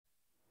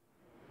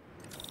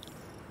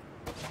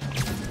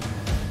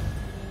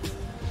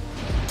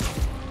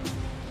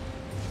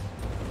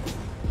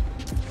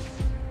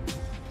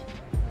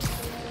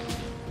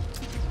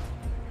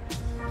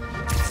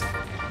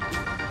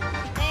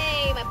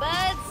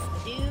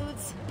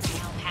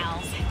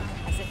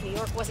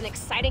York wasn't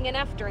exciting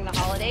enough during the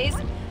holidays,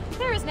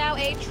 there is now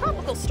a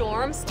tropical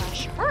storm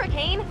slash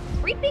hurricane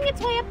creeping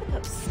its way up the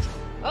coast.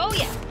 Oh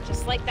yeah,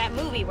 just like that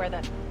movie where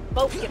the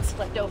boat gets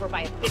flipped over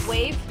by a big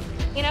wave,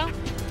 you know?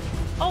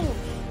 Oh,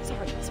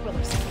 sorry,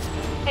 spoilers.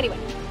 Anyway,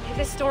 if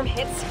this storm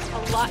hits,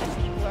 a lot of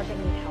people are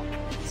gonna need help.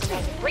 So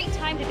now's a great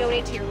time to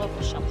donate to your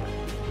local shelter.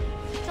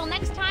 Till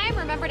next time,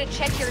 remember to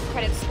check your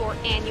credit score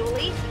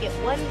annually. You get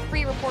one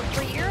free report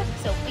per year,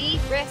 so be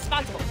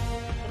responsible.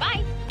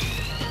 Goodbye.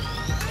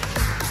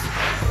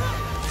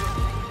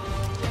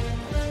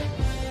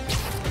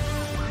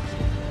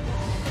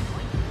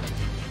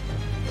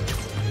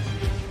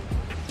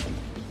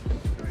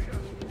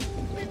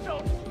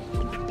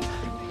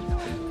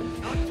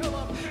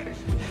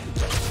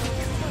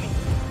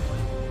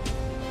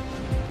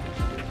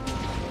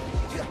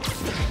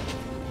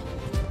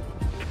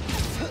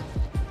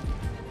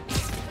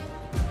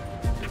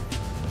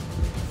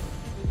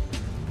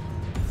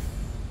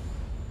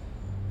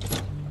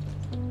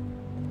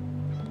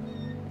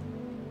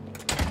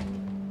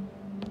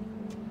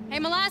 Hey,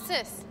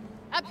 Molasses!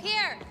 Up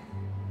here!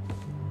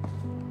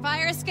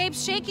 Fire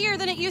escape's shakier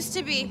than it used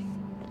to be.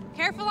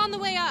 Careful on the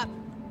way up.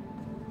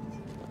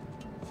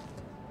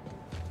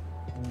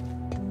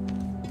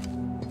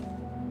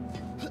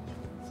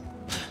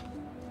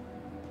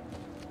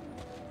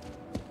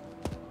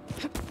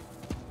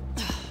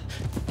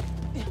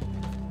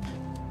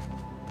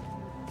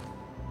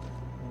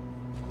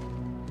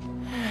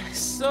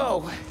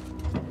 So,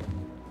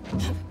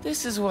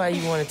 this is why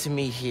you wanted to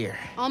meet here.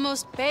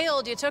 Almost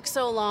bailed you took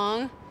so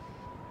long.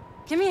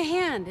 Give me a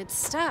hand, it's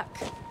stuck.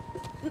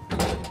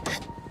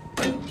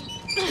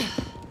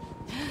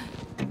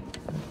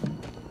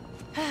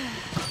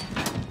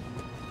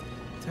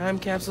 Time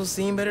capsule's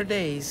seen better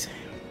days.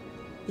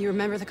 You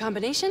remember the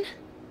combination?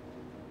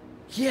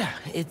 Yeah,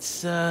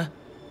 it's, man,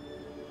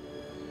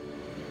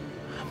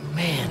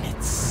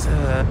 it's,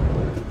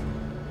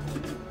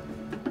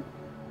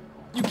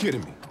 You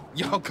kidding me?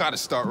 Y'all gotta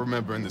start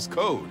remembering this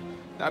code.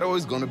 Not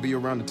always gonna be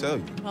around to tell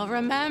you. We'll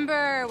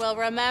remember, we'll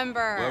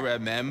remember. Well,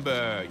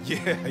 remember.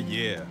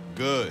 Yeah,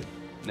 good.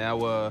 Now,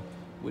 what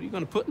are you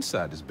gonna put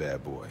inside this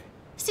bad boy?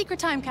 Secret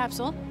time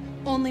capsule.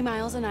 Only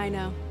Miles and I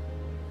know.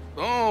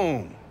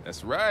 Boom!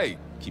 That's right.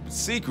 Keep it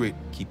secret,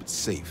 keep it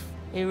safe.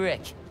 hey,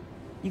 Rick,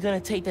 you gonna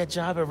take that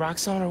job at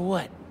Roxxon or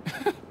what?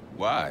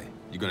 Why?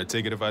 You gonna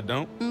take it if I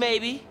don't?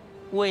 Maybe.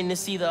 Waiting to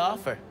see the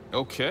offer.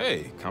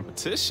 Okay,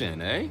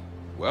 competition, eh?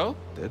 Well,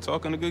 they're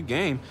talking a good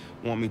game.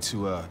 Want me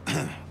to,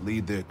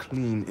 lead their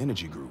clean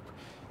energy group.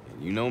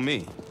 And you know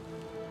me.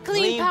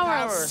 Clean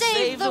power,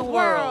 save the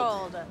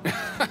world!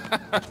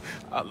 I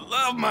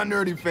love my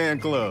nerdy fan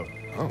club.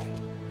 Oh,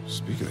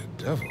 speaking of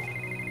the devil,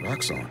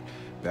 Roxxon.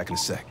 Back in a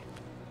sec.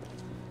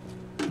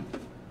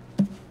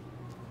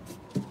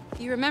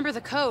 You remember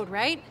the code,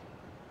 right?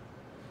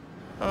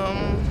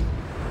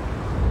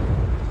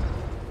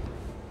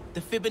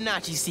 The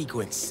Fibonacci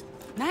sequence.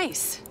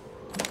 Nice.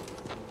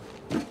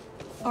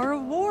 A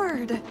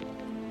reward.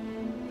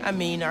 I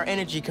mean, our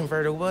energy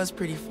converter was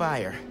pretty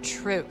fire.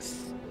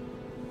 Truth.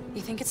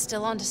 You think it's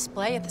still on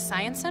display at the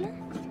Science Center?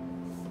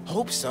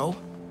 Hope so.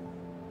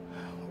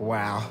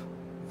 Wow.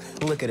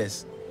 Look at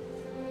us.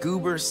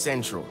 Goober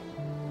Central.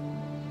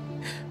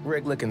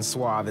 Rick looking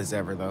suave as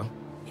ever, though.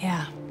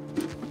 Yeah.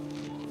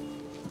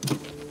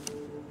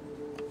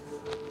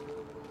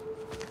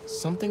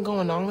 Something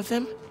going on with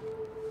him?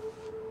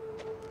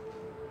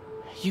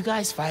 You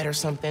guys fight or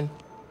something?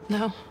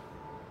 No.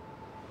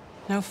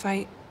 No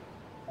fight.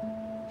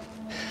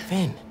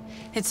 Finn,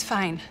 It's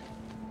fine.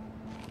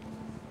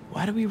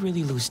 why do we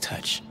really lose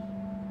touch?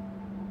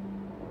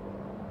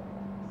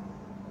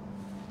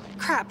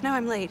 Crap, now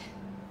I'm late.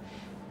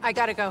 I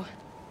gotta go.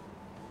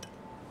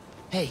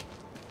 Hey,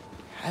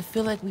 I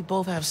feel like we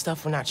both have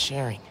stuff we're not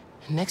sharing.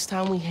 Next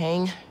time we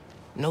hang,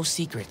 no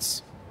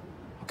secrets.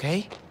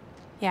 Okay?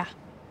 Yeah.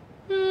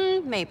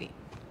 Maybe.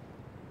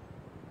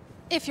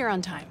 If you're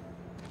on time.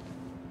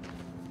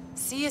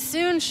 See you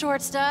soon,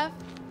 short stuff.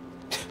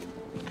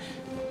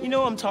 You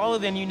know I'm taller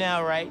than you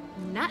now, right?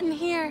 Not in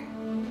here.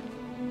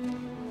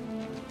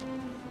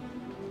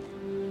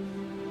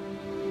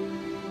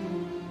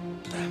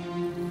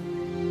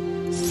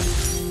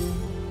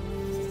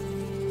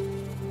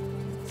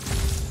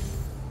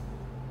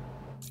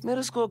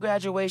 Middle school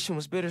graduation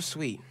was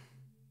bittersweet.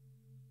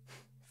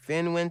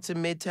 Finn went to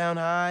Midtown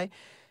High,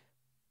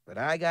 but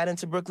I got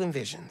into Brooklyn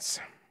Visions.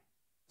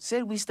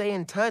 Said we stay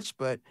in touch,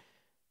 but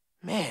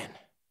man,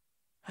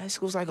 high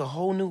school's like a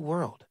whole new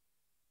world.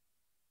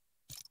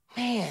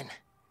 Man,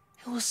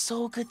 it was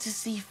so good to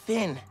see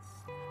Finn.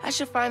 I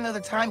should find the other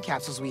time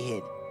capsules we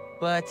hid,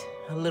 but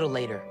a little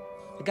later.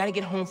 I gotta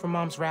get home from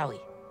Mom's rally.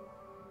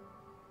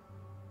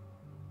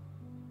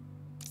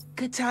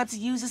 Good time to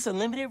use this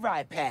unlimited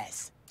ride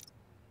pass.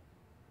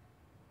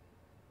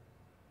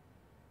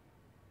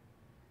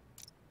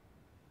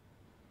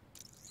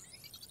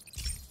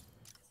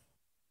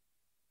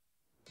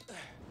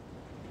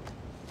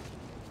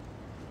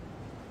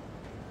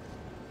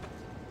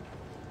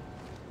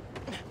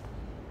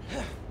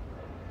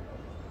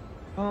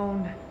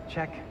 Phone,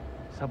 check.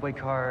 Subway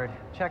card,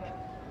 check.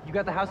 You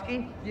got the house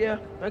key? Yeah,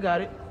 I got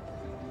it.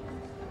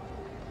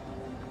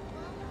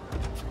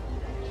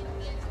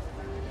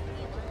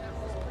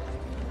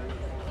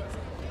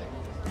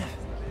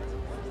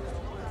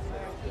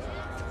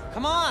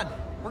 Come on!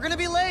 We're gonna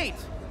be late!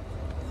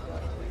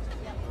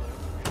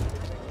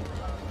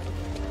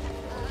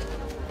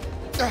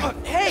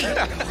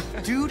 Hey!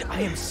 Dude,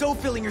 I am so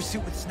filling your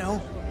suit with snow.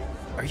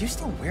 Are you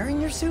still wearing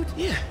your suit?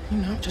 Yeah, you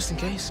know, just in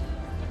case.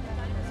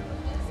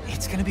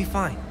 It's gonna be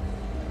fine.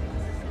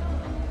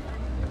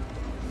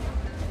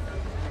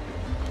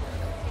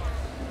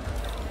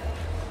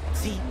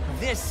 See,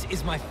 this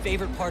is my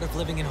favorite part of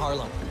living in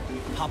Harlem.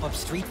 Pop-up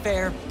street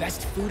fair,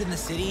 best food in the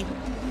city,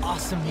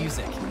 awesome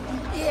music.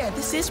 Yeah,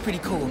 this is pretty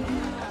cool. Man,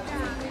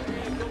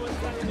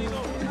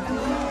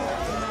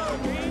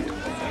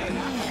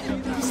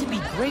 this would be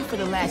great for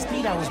the last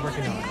beat I was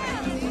working on.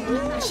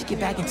 I should get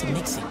back into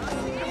mixing.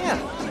 Yeah,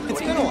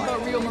 it's been a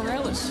while. Rio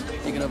Morales?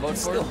 You gonna vote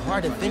It's for still him?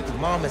 hard to think of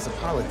Mom as a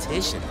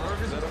politician.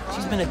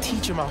 She's been a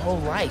teacher my whole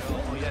life.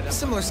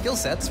 Similar skill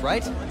sets,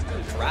 right?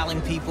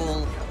 Corralling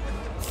people.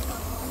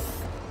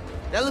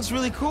 That looks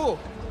really cool.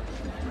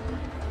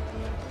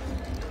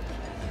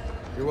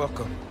 You're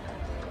welcome.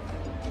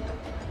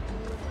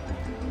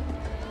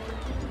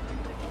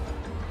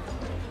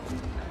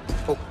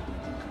 Oh.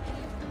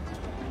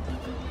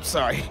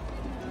 Sorry.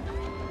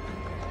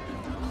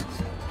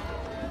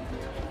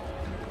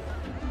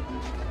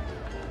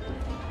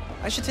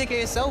 I should take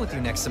ASL with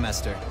you next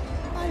semester.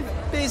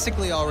 I've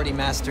basically already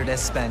mastered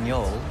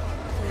Espanol.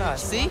 Ah,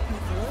 see?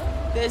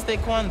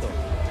 Desde cuando?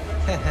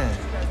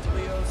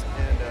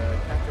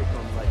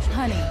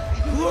 Honey.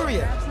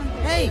 Gloria!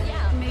 Hey!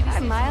 Hi,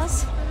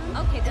 Miles.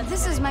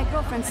 This is my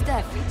girlfriend,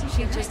 Steph.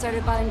 She just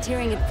started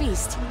volunteering at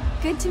Feast.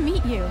 Good to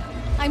meet you.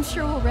 I'm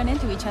sure we'll run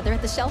into each other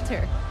at the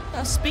shelter.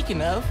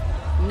 Speaking of...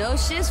 No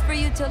shiz for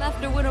you till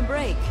after winter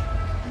break.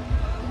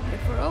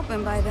 If we're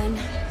open by then.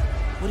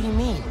 What do you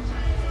mean?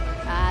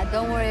 Ah,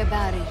 don't worry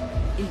about it.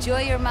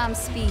 Enjoy your mom's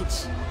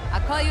speech.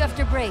 I'll call you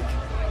after break.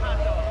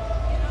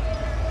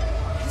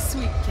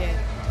 Sweet kid.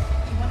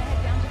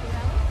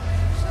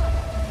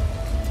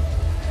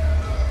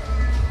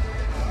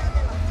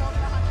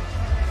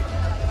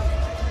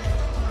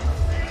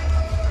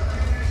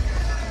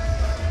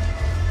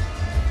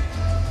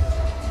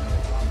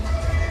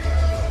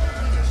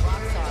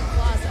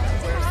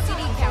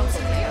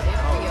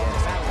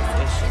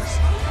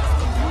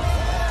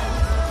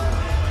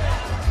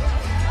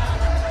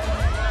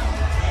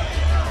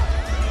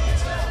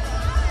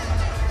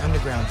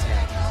 Underground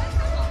tag.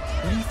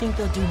 What do you think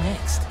they'll do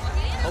next?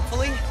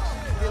 Hopefully,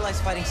 realize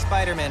fighting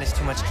Spiderman is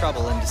too much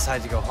trouble and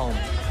decide to go home.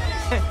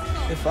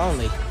 If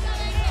only.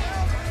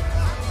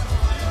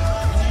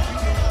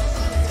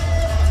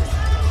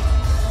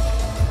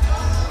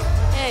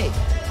 Hey!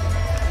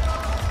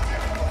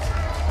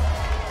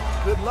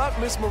 Good luck,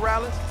 Miss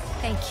Morales.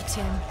 Thank you,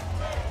 Tim.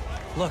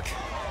 Look,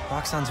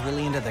 Roxanne's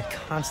really into the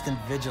constant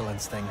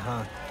vigilance thing,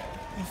 huh?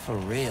 For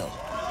real.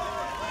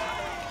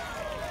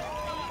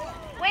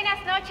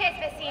 Buenas noches,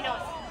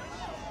 vecinos.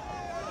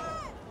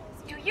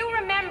 Do you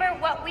remember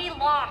what we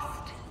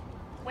lost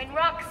when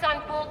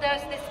Roxanne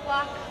bulldozed this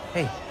block?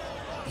 Hey,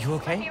 you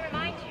Let me okay?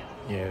 remind you.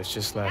 Yeah, it's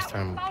just last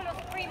That was time Bono's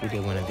we Creamery,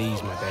 did one of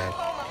these, my bad.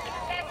 home of the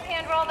best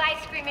hand-rolled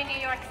ice cream in New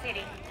York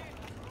City.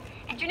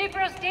 And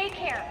Junipero's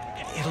daycare.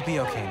 It'll be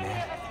okay,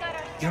 man.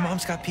 Your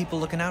mom's got people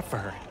looking out for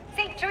her.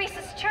 St.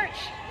 Teresa's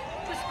Church,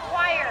 whose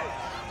choir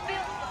fills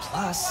the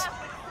Plus,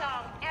 block with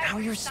song now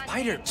every you're Sunday.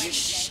 Spider.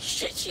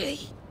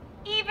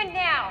 Even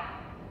now,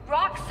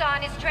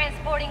 Roxanne is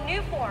transporting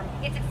Newform,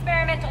 its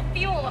experimental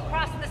fuel,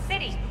 across the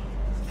city.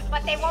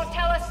 But they won't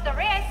tell us the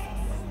risks.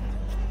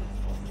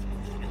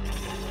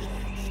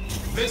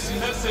 This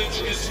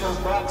message is for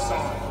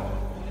Roxanne.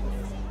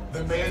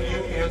 The man you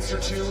answer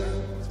to,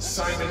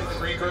 Simon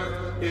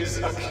Krieger, is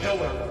a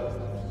killer.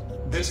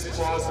 This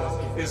plaza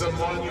is a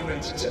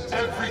monument to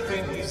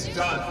everything he's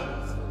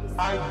done.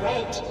 I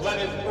won't let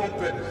it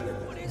open.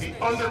 The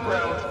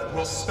underground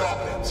will stop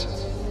it.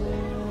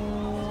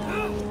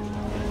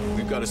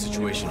 We've got a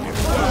situation here.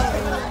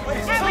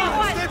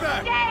 Everyone,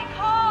 stay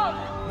calm!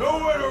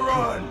 Nowhere to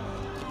run.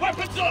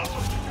 Weapons up!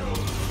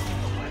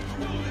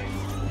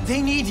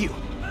 They need you.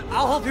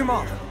 I'll help your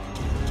mom.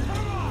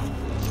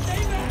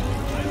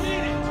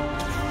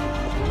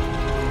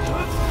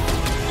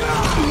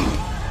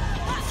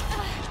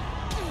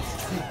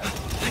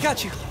 I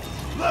got you.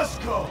 Let's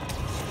go.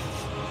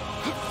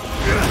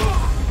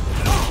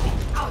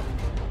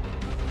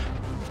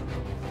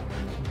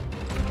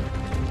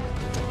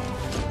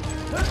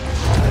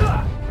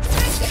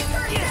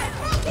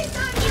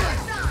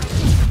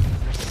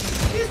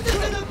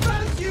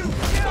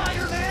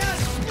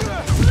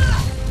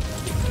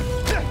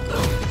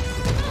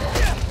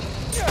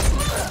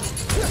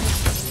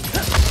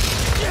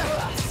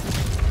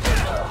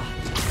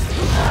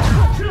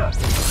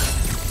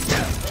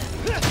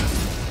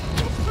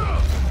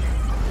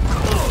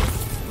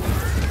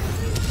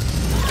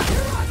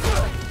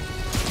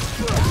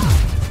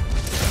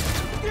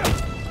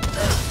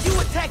 You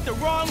attacked the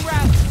wrong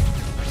route!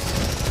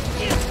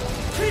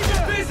 Keep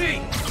it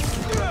busy!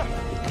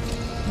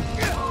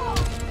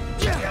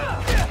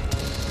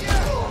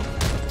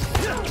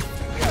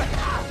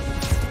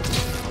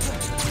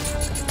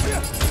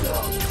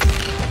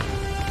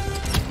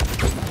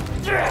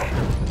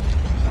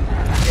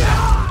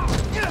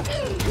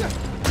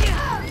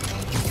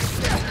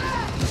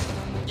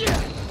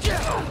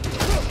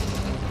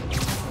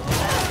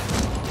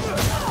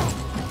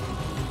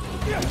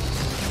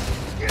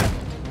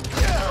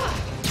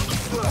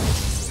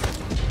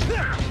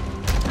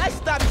 I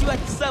stopped you at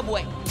the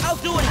subway. I'll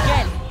do it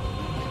again.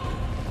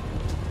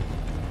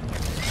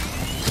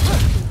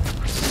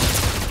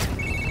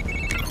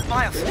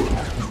 Miles,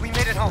 we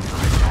made it home.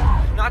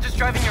 Not just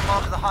driving your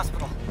mom to the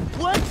hospital.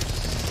 What?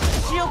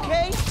 Is she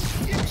okay?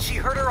 She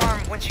hurt her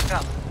arm when she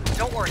fell.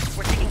 Don't worry,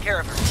 we're taking care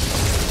of her.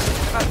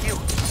 What about you?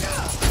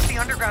 What's the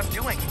underground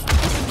doing?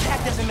 This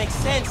attack doesn't make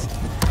sense.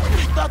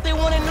 I thought they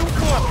wanted new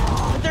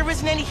form, but there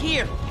isn't any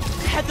here.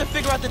 I had to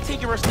figure out the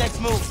Tinkerer's next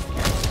move.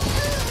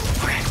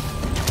 Okay.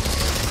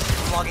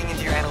 I'm logging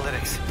into your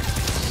analytics.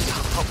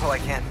 Help while I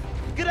can.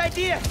 Good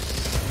idea.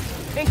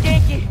 And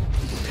Genki,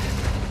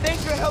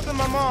 thanks for helping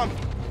my mom.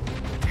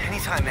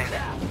 Anytime, man.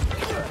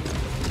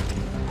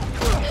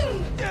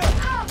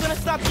 I'm gonna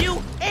stop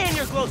you and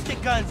your glow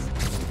stick guns.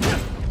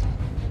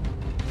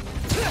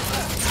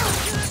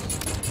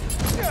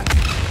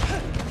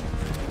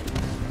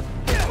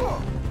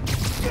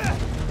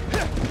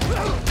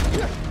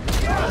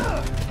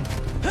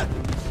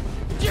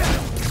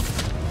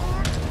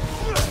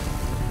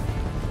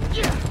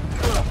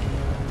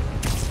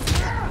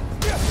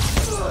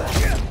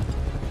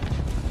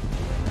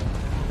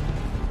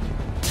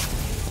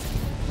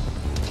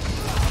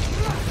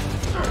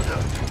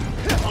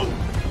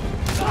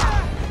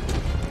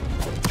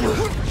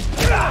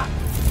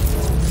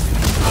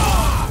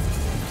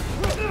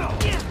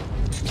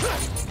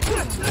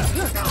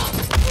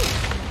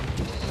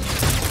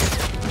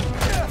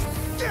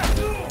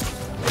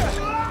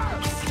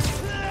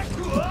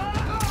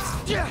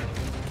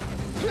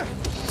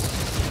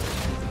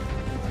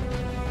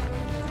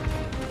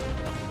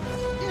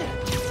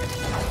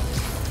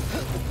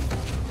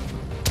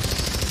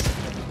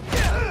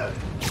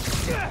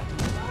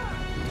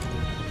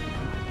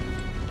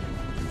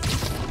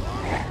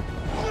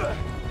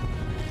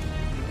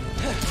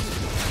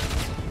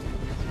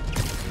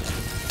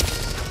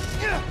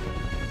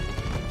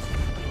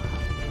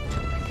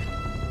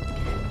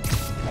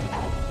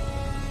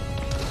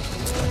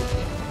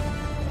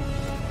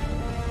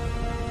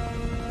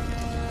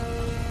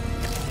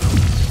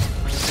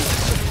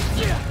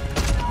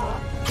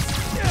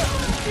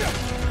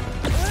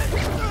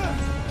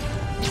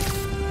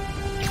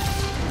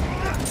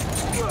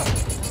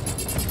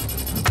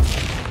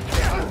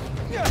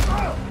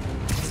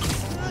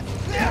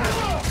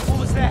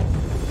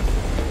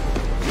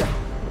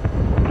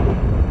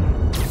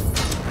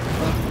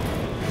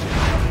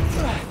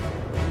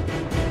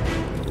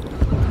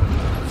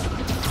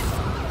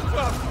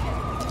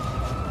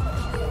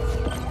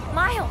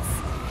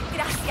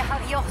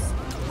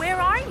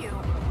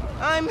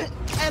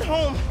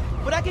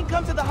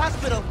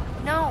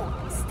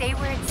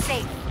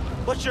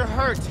 But you're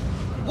hurt.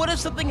 What if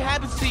something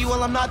happens to you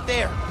while I'm not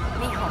there?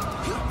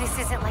 Mijo, this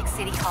isn't like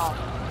City Hall.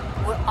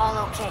 We're all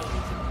okay.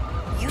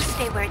 You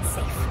stay where it's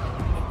safe.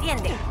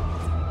 Entiende?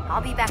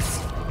 I'll be back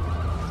soon.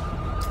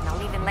 And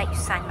I'll even let you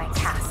sign my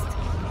cast.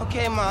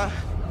 Okay, Ma.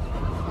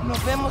 Nos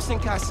vemos en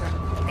casa.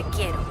 Te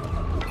quiero.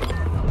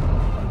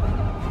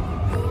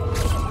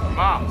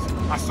 Miles,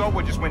 I saw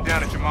what just went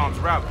down at your mom's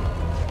rally.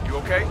 You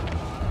okay?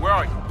 Where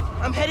are you?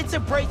 I'm headed to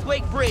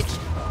Braithwaite Bridge.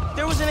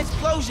 There was an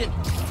explosion.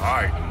 All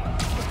right.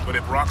 But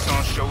if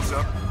Roxxon shows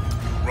up,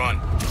 run.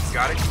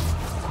 Got it?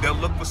 They'll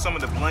look for some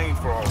of the blame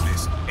for all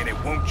this, and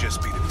it won't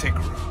just be the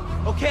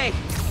Tinkerer. Okay.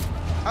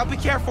 I'll be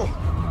careful.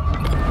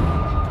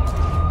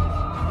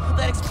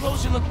 That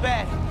explosion looked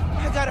bad.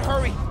 I gotta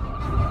hurry.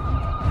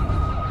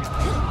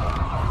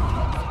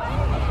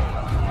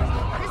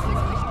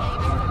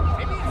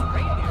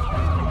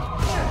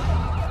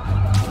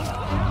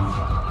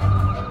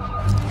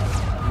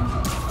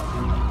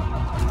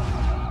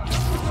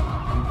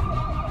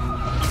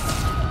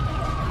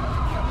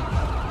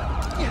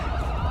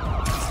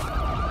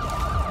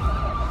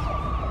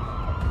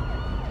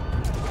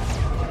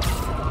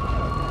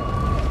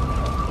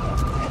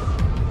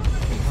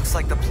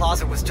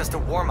 Plaza was just a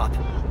warm-up.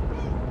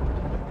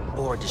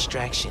 Or a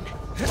distraction.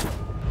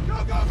 Go,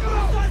 go, go!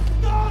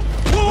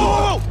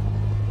 Whoa! Whoa!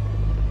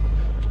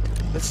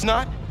 Let's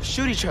not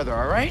shoot each other,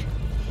 all right?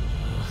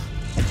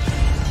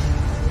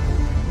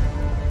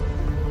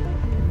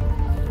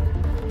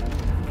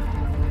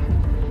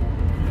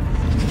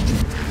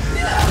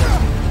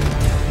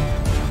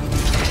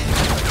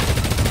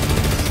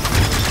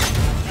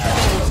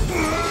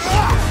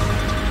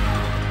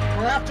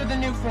 We're after the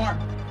new form.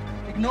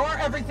 Ignore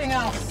everything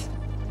else.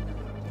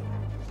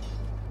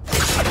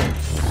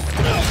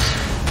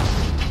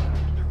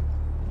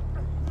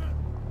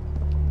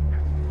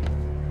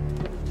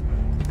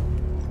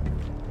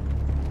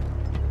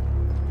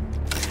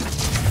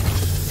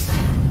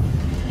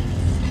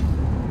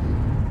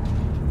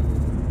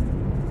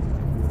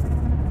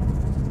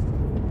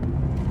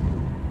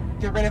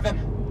 get rid of him.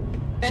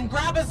 Then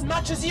grab as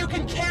much as you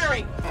can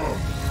carry!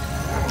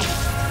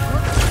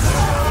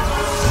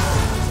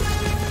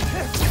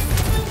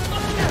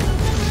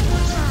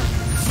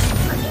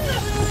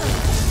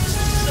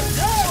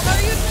 What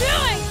are you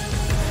doing?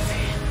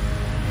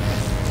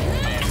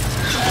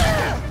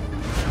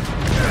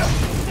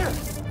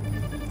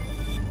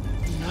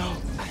 No.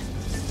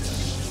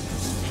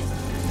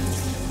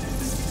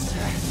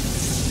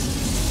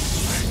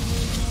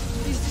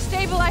 He's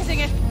destabilizing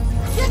it.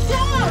 Get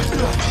down!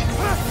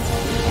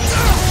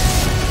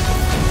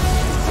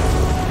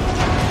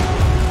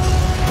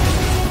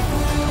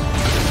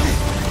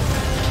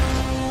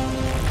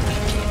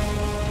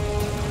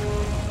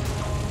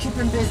 Keep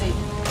him busy.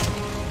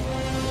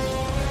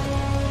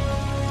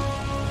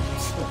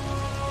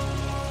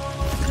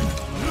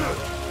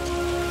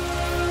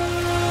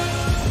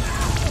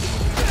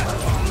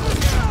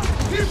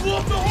 He blew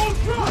up the whole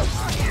truck!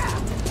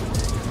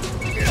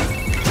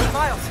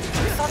 Miles,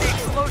 I saw the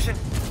explosion.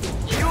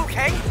 You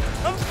okay?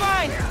 I'm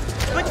fine!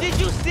 But did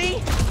you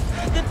see?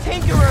 The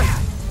Tinkerer!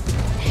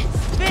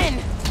 Spin!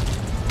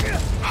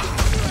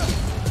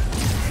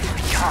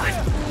 God.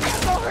 I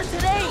saw her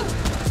today!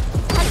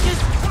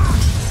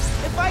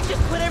 If I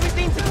just put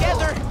everything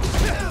together...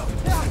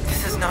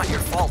 This is not your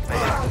fault, man.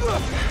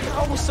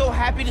 I was so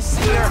happy to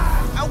see her.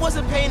 I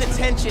wasn't paying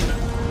attention.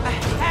 I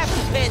have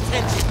to pay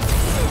attention.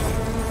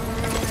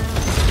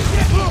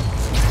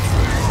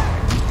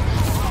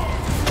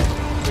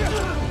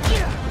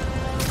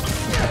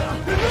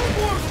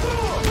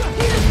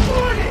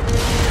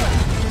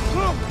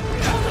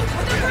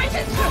 The bridge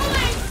is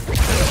falling!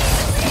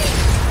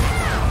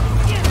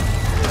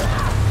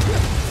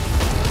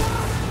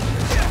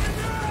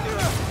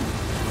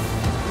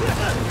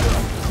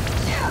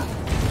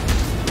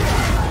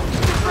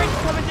 The bridge is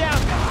coming down.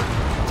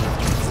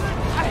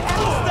 I have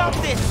to stop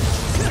this.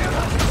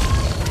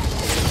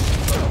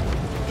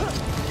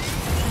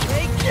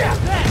 Take that!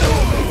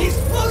 The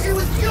explosion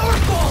was your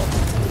fault!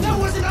 That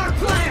wasn't our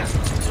plan!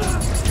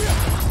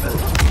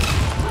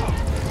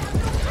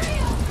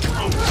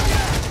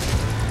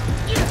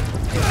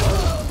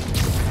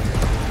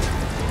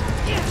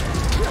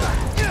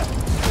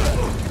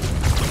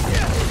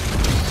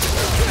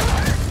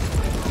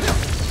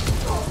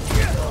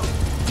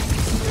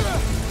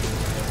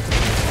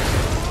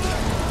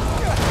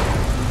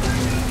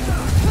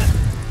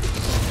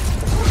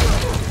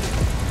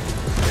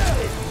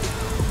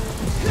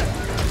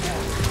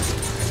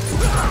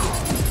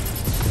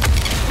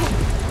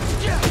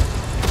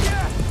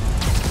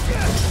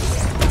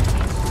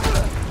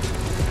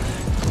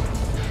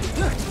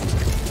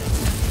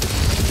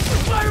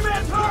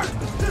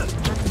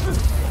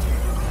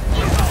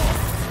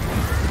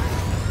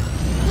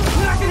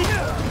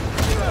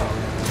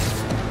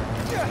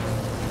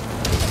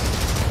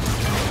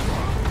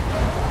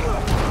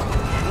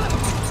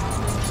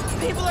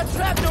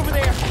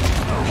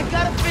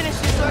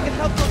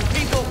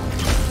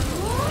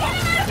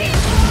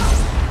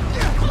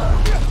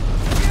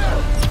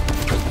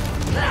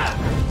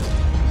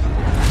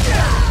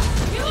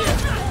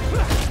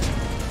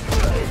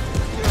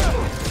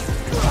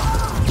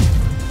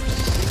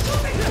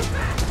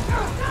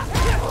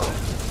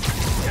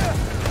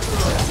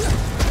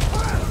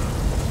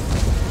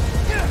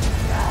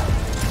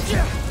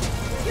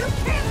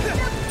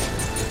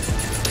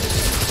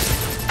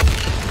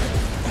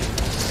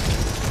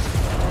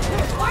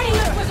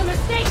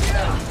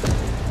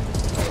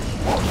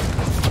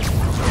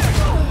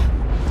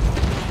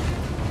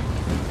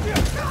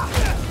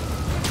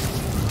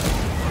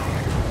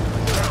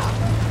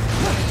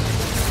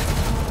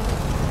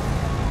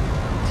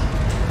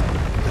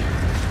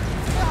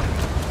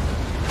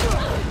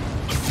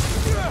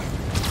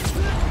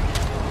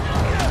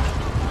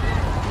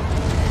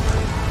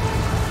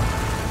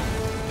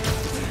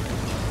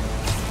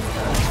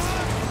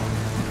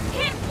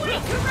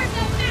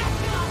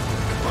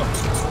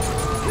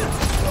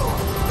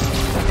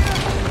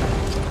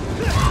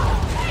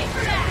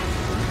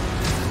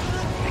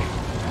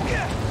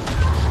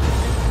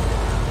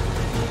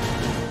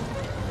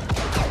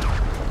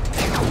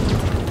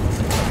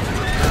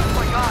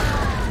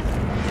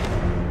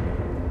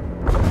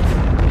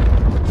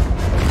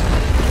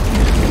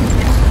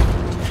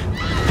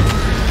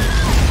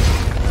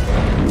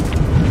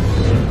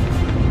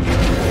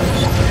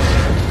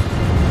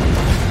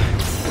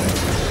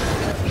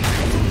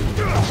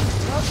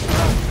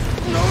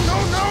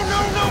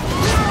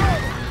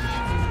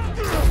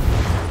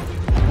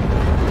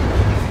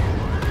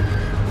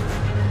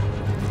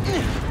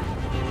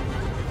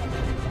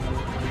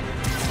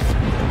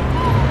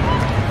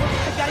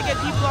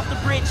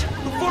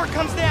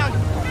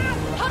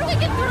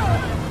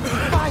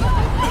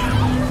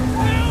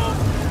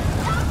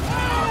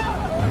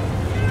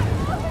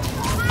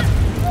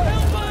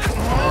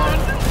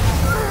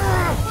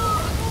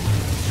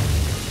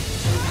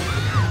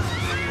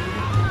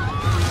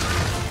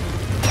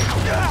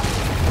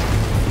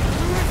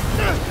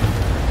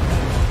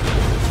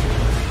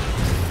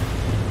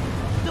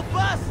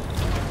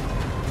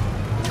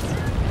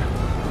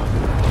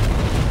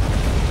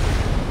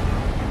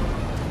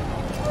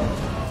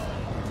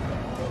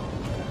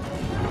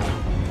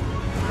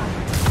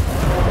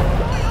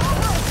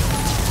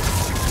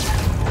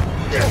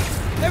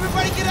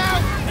 Everybody get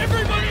out!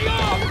 Everybody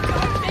off!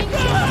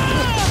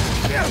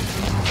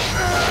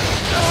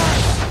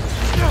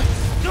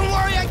 Don't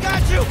worry, I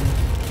got you!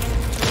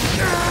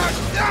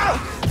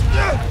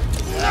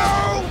 No!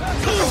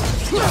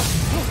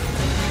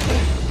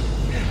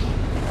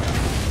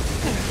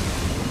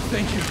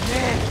 Thank you.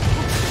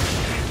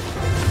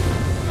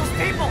 Those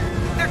people!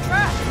 They're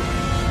trapped!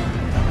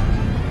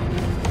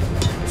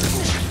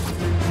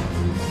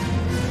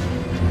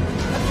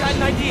 I've got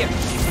an idea.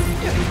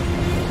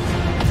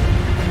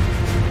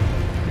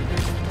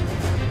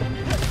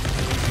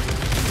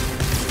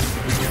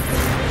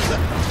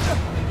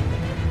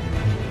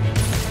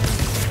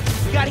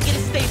 We gotta get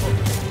it stable.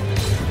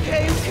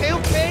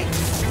 Okay.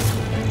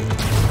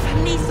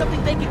 I need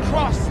something they can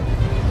cross.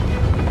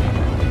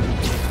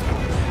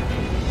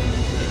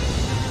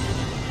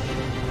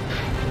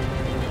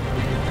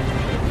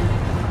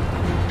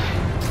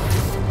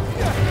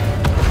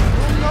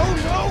 No!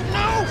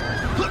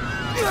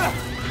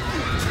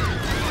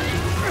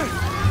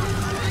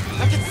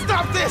 I can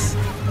stop this!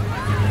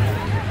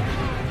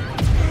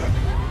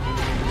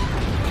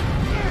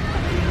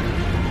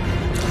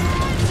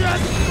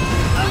 Just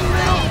a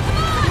little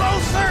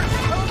closer!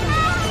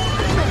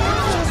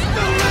 Just a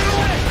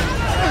little!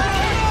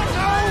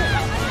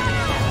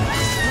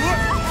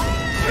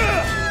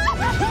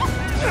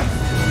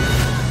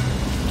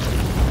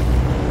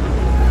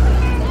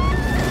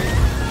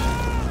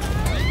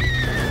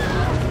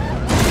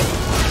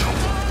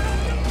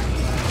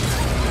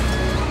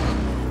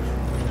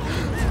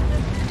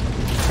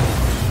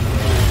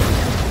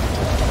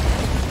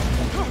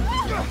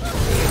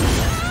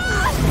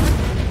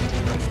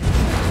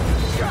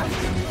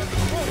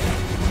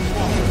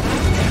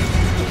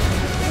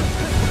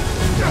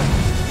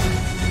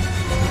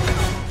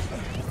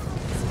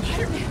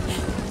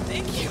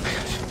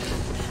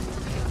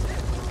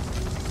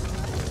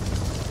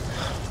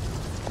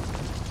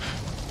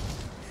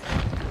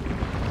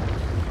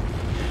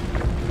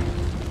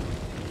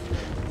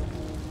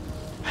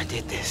 I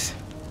did this.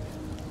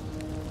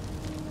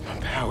 My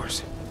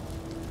powers.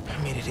 I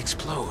made it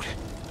explode.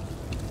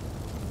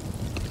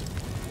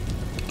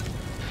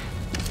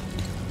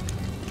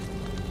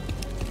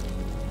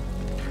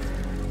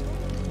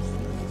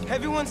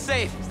 Everyone's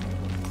safe.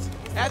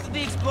 After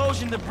the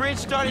explosion, the bridge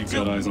started We've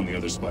got eyes on the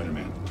other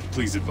Spider-Man.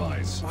 Please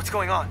advise. What's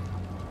going on?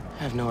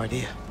 I have no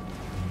idea.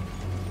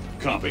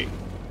 Copy.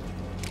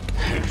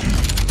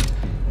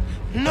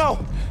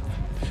 No!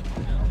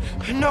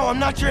 No, I'm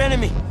not your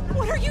enemy!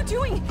 What are you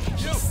doing?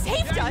 He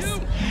saved us!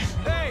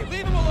 Hey,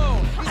 leave him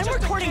alone! I'm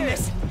recording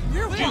this!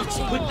 You're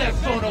watching! Put that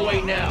phone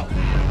away now!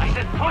 I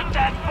said put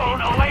that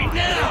phone away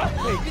now!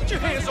 Hey, get your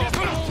hands off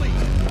me!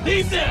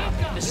 Leave now!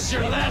 This is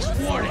your last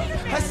warning!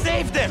 I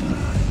saved them!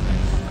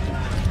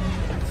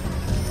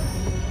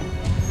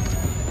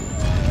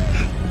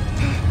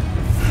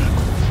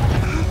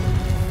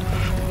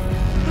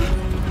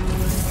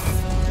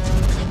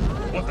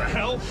 What the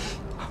hell?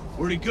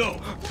 Where'd he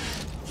go?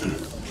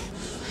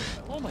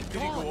 Oh my God!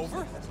 Did he go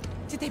over?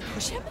 Did they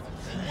push him?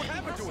 What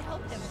happened to him?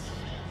 Help him.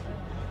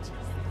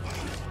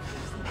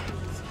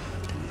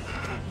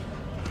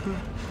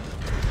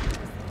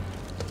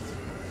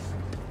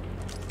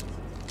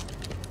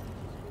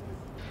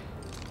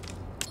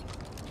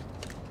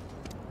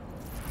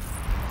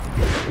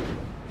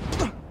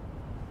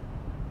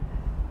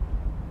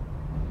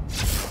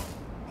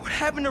 What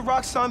happened to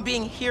Roxxon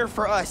being here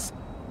for us?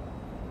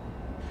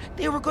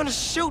 They were gonna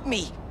shoot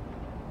me!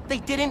 They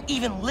didn't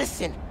even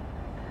listen!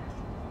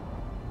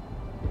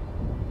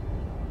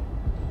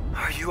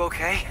 Are you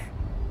okay?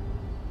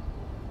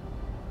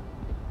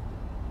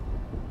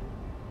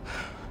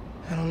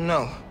 I don't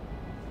know.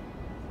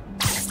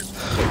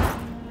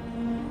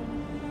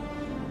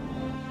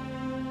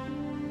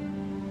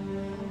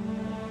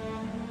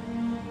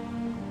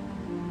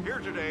 Here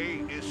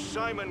today is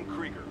Simon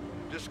Krieger,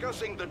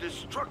 discussing the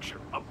destruction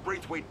of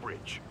Braithwaite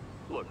Bridge.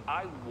 Look,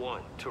 I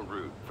want to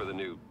root for the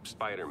new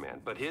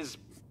Spider-Man, but his,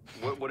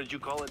 what did you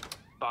call it?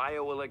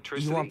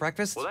 Bioelectricity? You want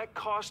breakfast? Well, that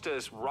cost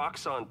us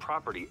Roxxon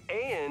property,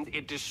 and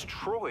it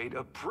destroyed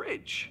a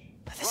bridge.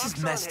 This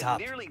is messed up.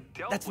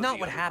 That's not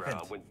what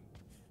happened.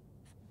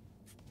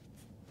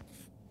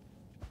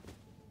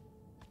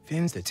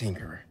 Finn's the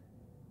Tinkerer.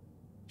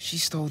 She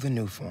stole the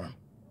new form.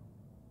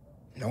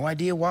 No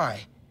idea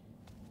why.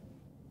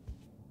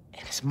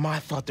 And it's my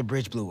fault the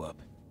bridge blew up.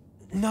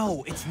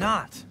 No, it's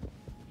not.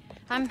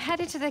 I'm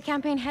headed to the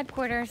campaign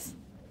headquarters.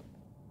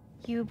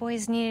 You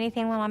boys need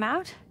anything while I'm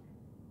out?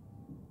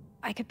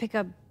 I could pick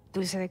up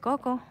dulce de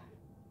coco.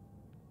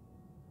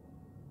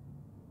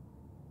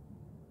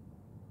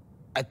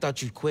 I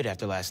thought you'd quit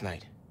after last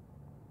night.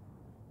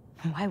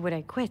 Why would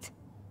I quit?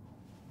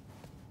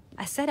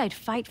 I said I'd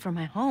fight for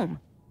my home.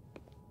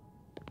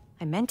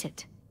 I meant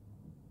it.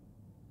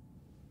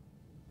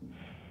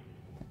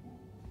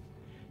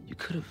 You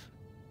could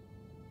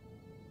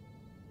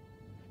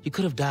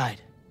have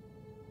died.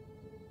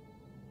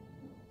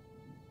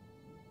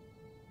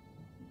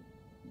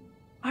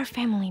 Our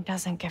family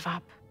doesn't give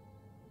up.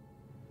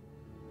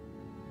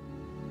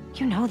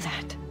 You know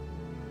that.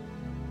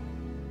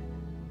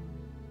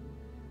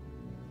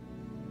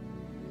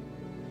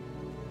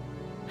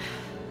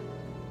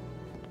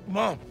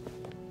 Mom!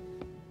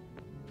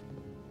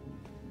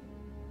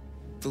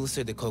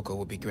 Dulce de Coco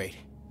would be great.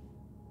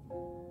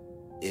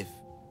 If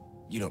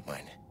you don't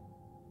mind.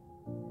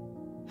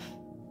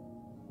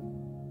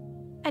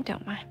 I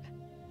don't mind.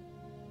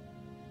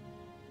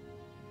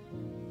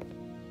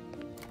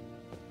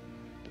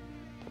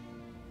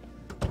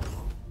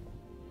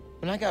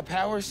 When I got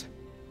powers,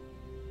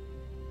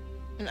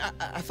 and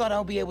I thought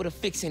I'll be able to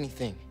fix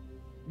anything.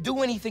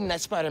 Do anything that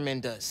Spider-Man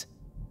does.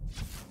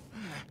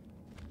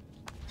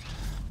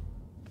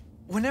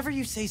 Whenever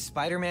you say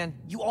Spider-Man,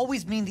 you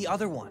always mean the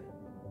other one.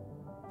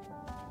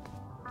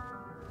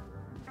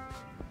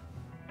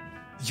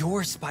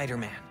 You're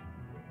Spider-Man.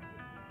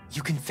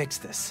 You can fix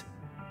this.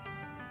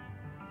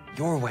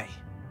 Your way.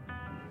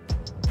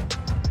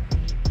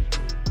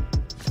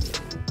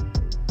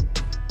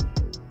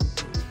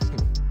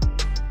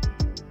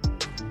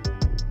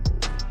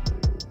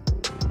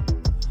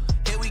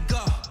 Here we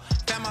go.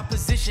 Found my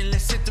position,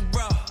 let's hit the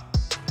road.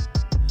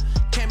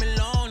 Came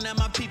along, now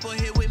my people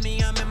here with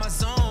me, I'm in my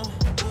zone.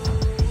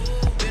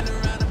 Been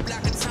around the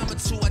block a time or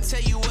two. I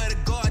tell you where to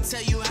go, I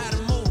tell you how to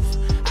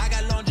move. I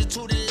got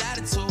longitude and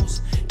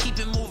latitudes. Keep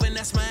it moving,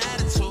 that's my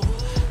attitude.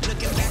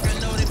 Looking back, I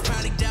know they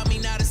probably doubt me.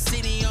 Now the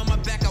city on my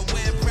back, I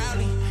wear it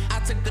proudly. I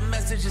took the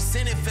message and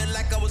sent it, felt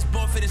like I was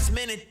born for this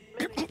minute.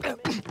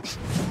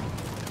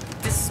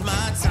 This is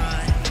my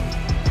time.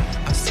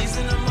 I'm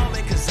seizing the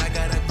moment, cause I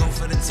gotta go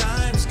for the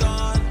time's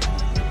gone.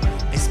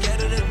 Ain't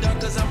scared of the dark,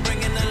 cause I'm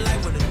bringing the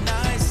light with a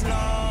nice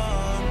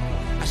long.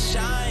 I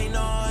shine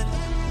on.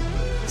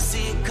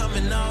 See it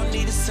coming, I don't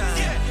need a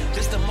sign.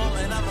 Just a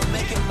moment, I'ma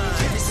make it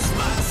mine. This is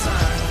my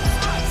time.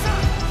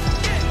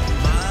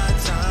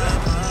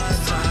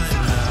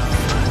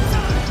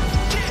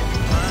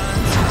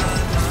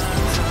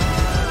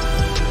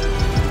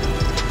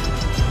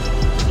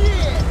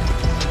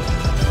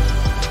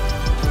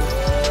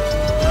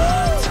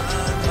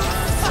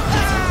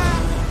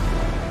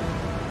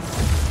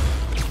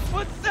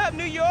 What's up,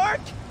 New York?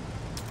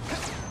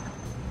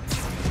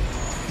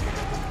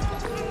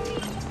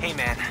 Hey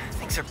man,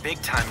 things are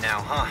big time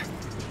now, huh?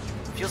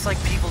 Feels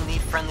like people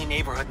need friendly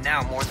neighborhood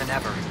now more than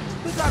ever.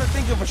 We gotta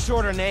think of a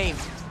shorter name.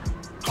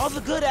 All the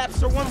good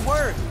apps are one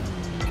word.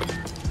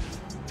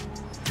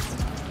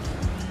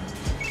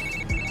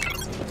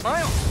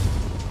 Miles!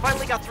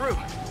 Finally got through.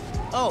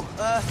 Oh,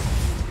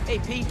 hey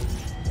Pete,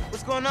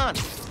 what's going on?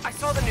 I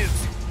saw the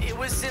news. It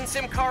was in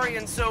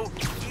Simcarian, so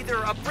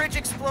either a bridge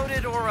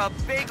exploded or a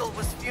bagel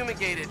was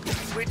fumigated,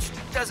 which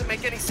doesn't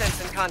make any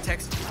sense in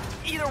context.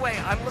 Either way,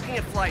 I'm looking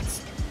at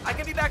flights. I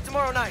can be back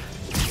tomorrow night.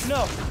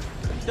 No,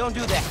 don't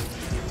do that.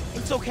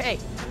 It's okay.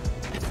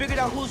 I figured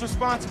out who's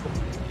responsible,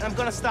 and I'm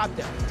gonna stop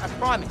them. I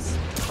promise.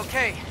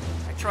 Okay,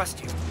 I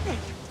trust you.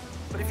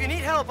 But if you need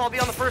help, I'll be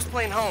on the first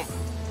plane home.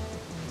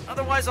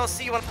 Otherwise, I'll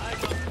see you on... I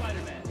love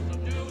Spider-Man, so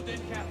new, then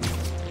Captain.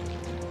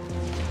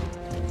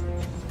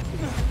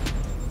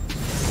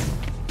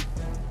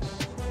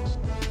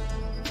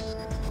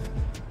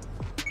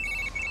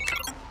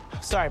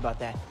 Sorry about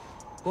that.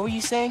 What were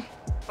you saying?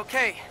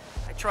 Okay,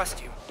 I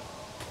trust you.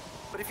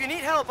 But if you need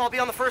help, I'll be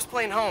on the first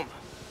plane home.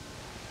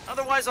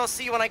 Otherwise, I'll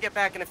see you when I get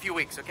back in a few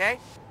weeks, okay?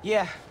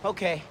 Yeah,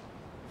 okay.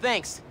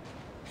 Thanks.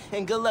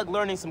 And good luck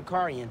learning some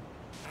Karian.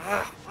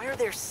 Why are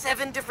there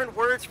 7 different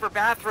words for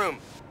bathroom?